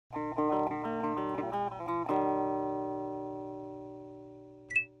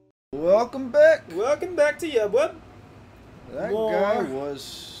welcome back. Welcome back to Yubwub. That guy was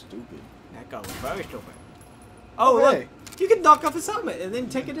stupid. That guy was very stupid. Oh, look. Hey. You can knock off his helmet and then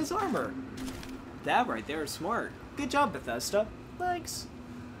take in his armor. That right there is smart. Good job, Bethesda. Thanks.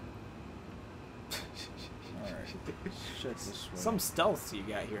 Alright. Check this way. Some stealth you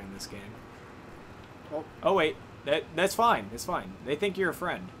got here in this game. Oh, wait. That's fine. It's fine. They think you're a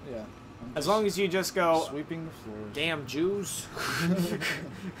friend. yeah. As long as you just go, sweeping the floors. damn Jews.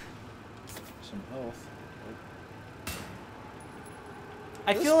 Some health.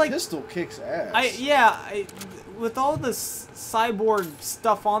 I This feel like pistol kicks ass. with all this cyborg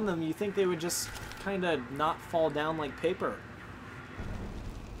stuff on them, you think they would just kind of not fall down like paper.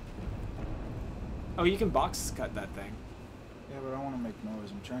 Oh, you can box cut that thing. Yeah, but I want to make noise.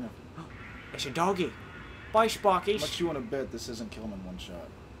 I'm trying to. It's your doggy. Bye, Spocky. How much you want to bet this doesn't kill him in one shot?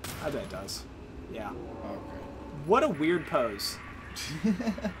 I bet it does. Yeah. Okay. What a weird pose.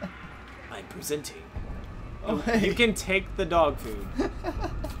 I'm presenting. Oh, hey. You can take the dog food.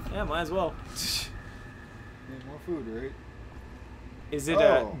 Yeah, might as well. Need more food, right? Is it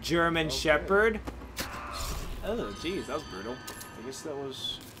a German Shepherd? Oh, jeez, that was brutal. I guess that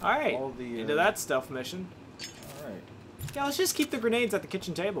was Alright, all the, into that stealth mission. Alright. Yeah, let's just keep the grenades at the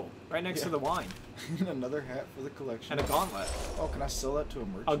kitchen table, right next to the wine. Another hat for the collection. And a gauntlet. Oh, can I sell that to a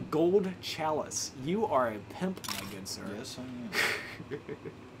merchant? A gold chalice. You are a pimp, my good sir. Yes, I am.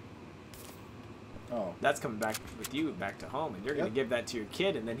 Oh. That's coming back with you back to home, and you're going to give that to your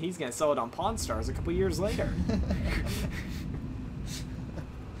kid, and then he's going to sell it on Pawn Stars a couple years later.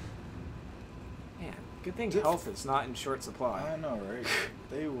 Man, good thing health is not in short supply. I know, right?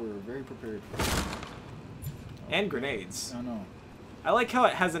 They were very prepared for it. And grenades. I know. I like how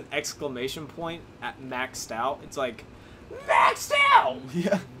it has an exclamation point at maxed out. It's like, maxed out!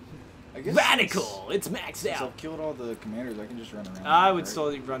 Yeah. I guess Radical! It's maxed since out! I've killed all the commanders, I can just run around. I would right?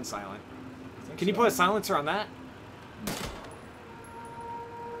 still run silent. Can you so. put a silencer on that?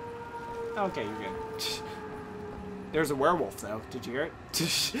 Okay, you're good. There's a werewolf, though. Did you hear it?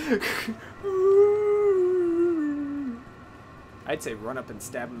 I'd say run up and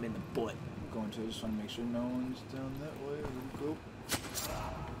stab him in the butt. I'm going to. I just want to make sure no one's down that way. Go.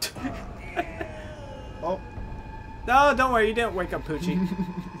 Oh. No, don't worry. You didn't wake up Poochie.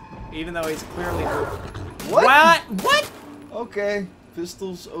 Even though he's clearly... What? What? Okay.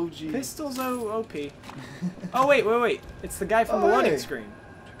 Pistols OG. Pistols OP. Oh, wait. It's the guy from the loading screen.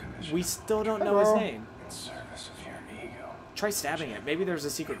 We still don't know his name. Try stabbing it. Maybe there's a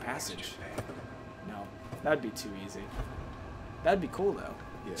secret passage. No. That'd be too easy. That'd be cool, though.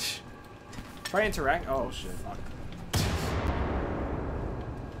 Yeah. Try interact. Oh, shit. Fuck.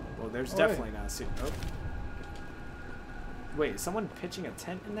 Well, there's definitely not a secret. Oh. Wait, is someone pitching a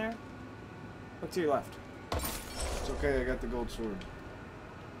tent in there? Look to your left. It's okay, I got the gold sword.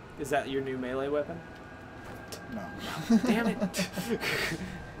 Is that your new melee weapon? No. Damn it.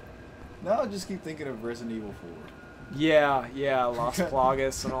 Now I just keep thinking of Resident Evil 4. Yeah, Las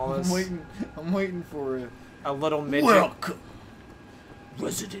Plagas and all this. I'm waiting for a little midget. Welcome,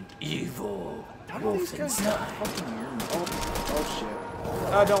 Resident Evil. How do these guys not fucking hear me? Oh shit.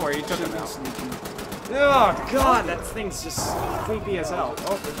 Oh, don't worry, you took him out. Oh god, that thing's just creepy as hell.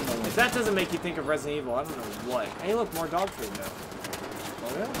 If that doesn't make you think of Resident Evil, I don't know what. Hey, look, more dog food though.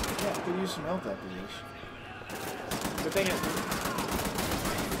 Oh yeah? Yeah, I could use some health after this. Good thing it...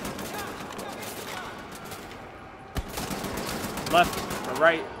 Left, or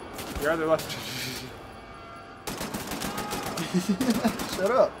right, your other left.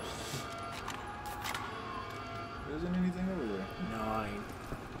 Shut up. There isn't anything over there. 9.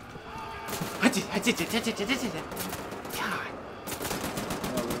 God.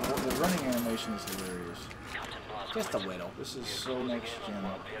 No, the running animation is hilarious. Just a little. This is so next gen.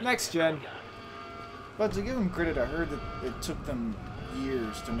 Next gen. But to give them credit, I heard that it took them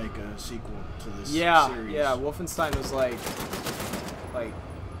years to make a sequel to this series. Yeah, Wolfenstein was like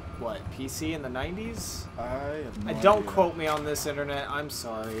what, PC in the 90s? I have no Don't idea. quote me on this internet. I'm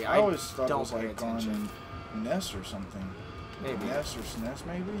sorry. I always thought don't it was pay like attention. on NES or something. Maybe. NES or SNES,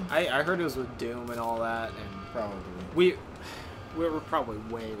 maybe? I heard it was with Doom and all that, and Probably. we were probably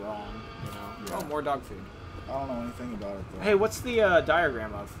way wrong, you know. Yeah. Oh, more dog food. I don't know anything about it, though. Hey, what's the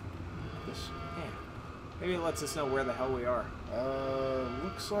diagram of? This, Yeah. Maybe it lets us know where the hell we are.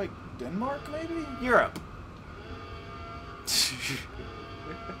 looks like Denmark, maybe? Europe.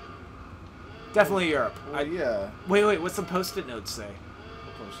 Definitely Europe. Yeah. Wait, what's the post-it notes say?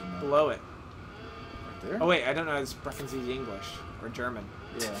 Below it. Right there? Oh wait, I don't know. It's preferences English or German.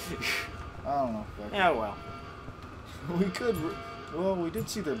 Yeah. I don't know. Yeah, well. We could. Well, we did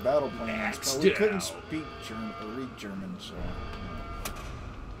see their battle plans, but we couldn't speak German or read German, so.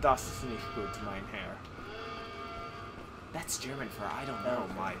 Das ist nicht gut, mein Herr. That's German for I don't know,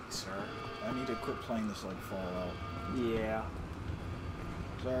 Okay. Mike, sir. I need to quit playing this like Fallout. Yeah.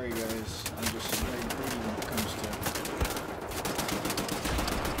 Sorry guys, I'm just very greedy when it comes to...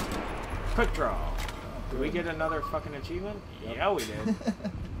 Quick draw. Oh, Did we get another fucking achievement? Yep. Yeah, we did.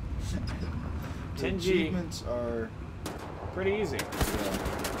 The 10G. achievements are... Pretty easy.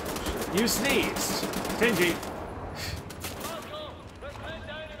 Yeah. You sneezed. 10G.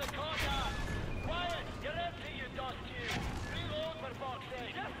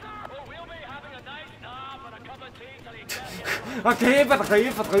 Okay,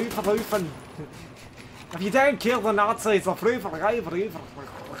 verrufen. If you don't kill the Nazis, I'm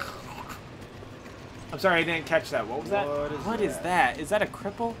sorry, I didn't catch that. What was that? What is that? Is that a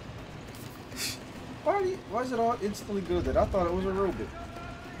cripple? Why is it all instantly good that I thought it was a robot?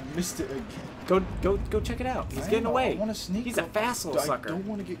 I missed it again. Go check it out. He's getting away. I want to sneak. He's a fast little sucker. I don't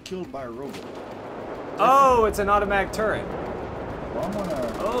want to get killed by a robot. Oh, it's an automatic turret. Well, I'm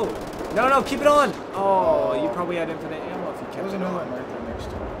gonna... Oh. No, keep it on. Oh, you probably had infinite ammo if you kept There's it another on. one right there next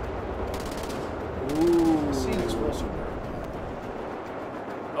to it. Ooh. I see an explosive.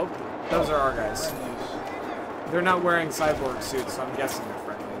 Oh, those are our guys. Friendlies. They're not wearing cyborg suits, so I'm guessing they're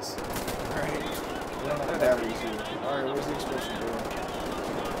friendlies. Alright. We don't have batteries here. Alright, where's the explosive door?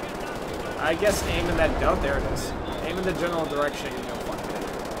 I guess aim in that... Oh, there it is. Aim in the general direction and you'll find it.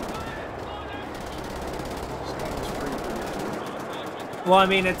 This game is pretty predictable. Well, I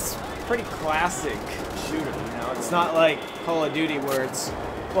mean, it's pretty classic shooter, you know? It's not like Call of Duty where it's...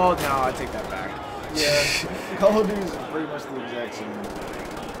 Well, no, I take that back. Yeah, Call of Duty is pretty much the exact same.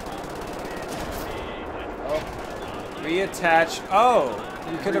 Oh. Reattach. Oh!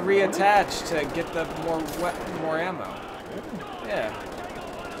 You could have reattached to get the more ammo. Yeah.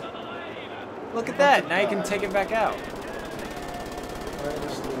 Look at that! Now you can take it back out. Alright,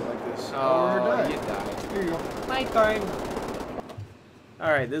 just leave it like this. Oh, we're you done. died. Here you go. Night time.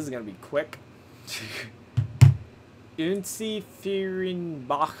 Alright, this is gonna be quick. Unsi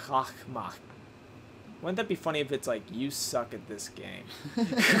Firinbachachmach. Wouldn't that be funny if it's like, you suck at this game?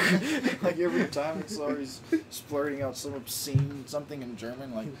 Like every time it's always splurting out some obscene something in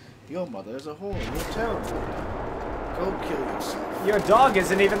German, like, yo mother, there's a hole, you're terrible. Go kill yourself. Your dog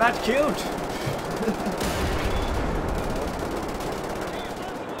isn't even that cute!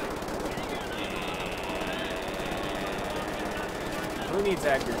 Who needs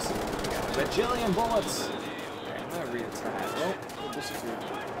accuracy? Bajillion bullets! Okay, I'm gonna reattach. Oh, it disappeared.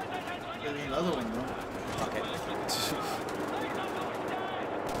 There's another one though. Fuck it.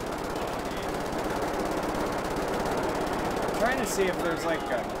 I'm trying to see if there's like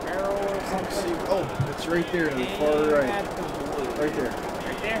a barrel or something. Oh, it's right there in the far Aim right. at the blue. Right there.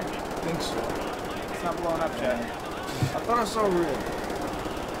 Right there? I think so. It's not blowing up yet. I thought I saw red.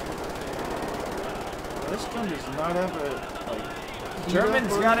 This gun does not have a, like...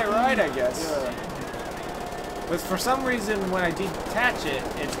 German's got it right, I guess. Yeah. But for some reason, when I detach it,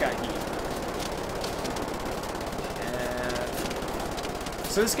 it's got heat.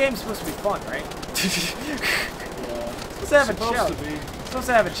 So this game's supposed to be fun, right? Yeah. Supposed to have a challenge. Supposed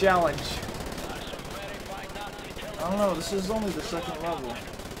to have a challenge. I don't know, this is only the second level.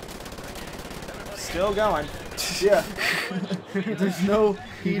 Still going. Yeah. There's no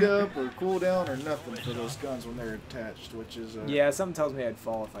heat up or cool down or nothing for those guns when they're attached, which is Yeah, something tells me I'd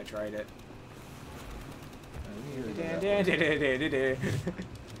fall if I tried it.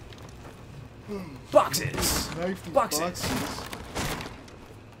 Boxes! Boxes!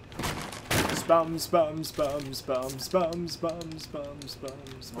 Spum, spum, spum, spum, spum, spum, spum, spum,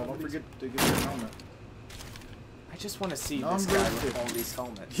 Oh, don't spum. forget to get your helmet. I just want to see No, this I'm guy good. with all these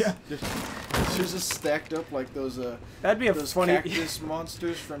helmets. Yeah. It's just stacked up like those That'd be a those funny. cactus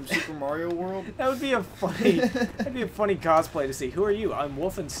monsters from Super Mario World. That would be a funny. That'd be a funny cosplay to see. Who are you? I'm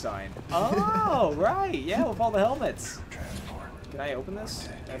Wolfenstein. Oh, right. Yeah, with all the helmets. Can I open this?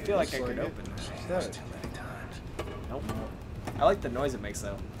 I feel like I could open this. Nope. I like the noise it makes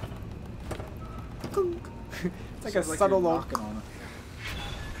though. It's like a subtle little. knocking on it.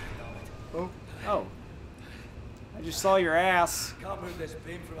 Oh. Oh. I just saw your ass. Can't move this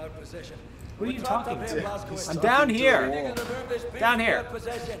beam from our position. What are you talking to? He's I'm talking down to the here. wall. Down here.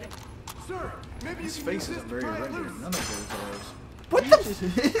 Sir, maybe His face isn't very rendered. None of those What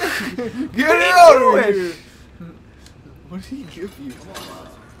the? Get out of here! What did he give you?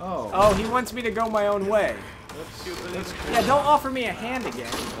 Oh. Oh, he wants me to go my own way. That's cool. Yeah, don't offer me a hand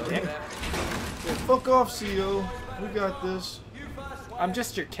again. Dick. Yeah, fuck off, CO. We got this. I'm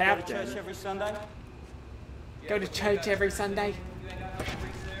just your captain. every Sunday? Go to church every Sunday.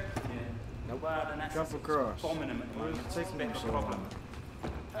 Jump across. Why is it taking you so long?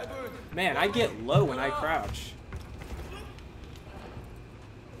 Man, I get low when I crouch.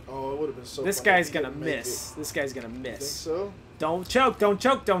 Oh, it would have been so This funny guy's if he gonna didn't make miss. This guy's gonna it. Think miss. so? Don't choke, don't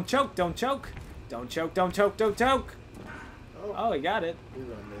choke, don't choke, don't choke. Don't choke, don't choke, don't choke. Oh, he got it. You're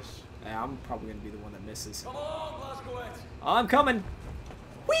gonna miss. Yeah, I'm probably gonna be the one that misses. Come on, Glasgow. Oh, I'm coming.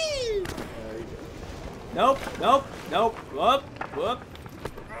 Whee! There you go. Nope, nope, nope. Whoop, whoop.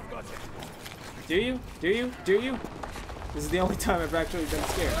 Do you? Do you? Do you? This is the only time I've actually been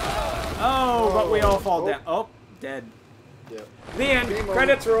scared. Oh, but we all fall down. Oh, dead. Yep. The end. Game over.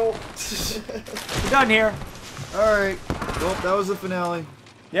 Credits roll. We're done here. Alright. Well, that was the finale.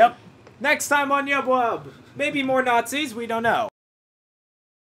 Yep. Next time on Yubwub. Maybe more Nazis. We don't know.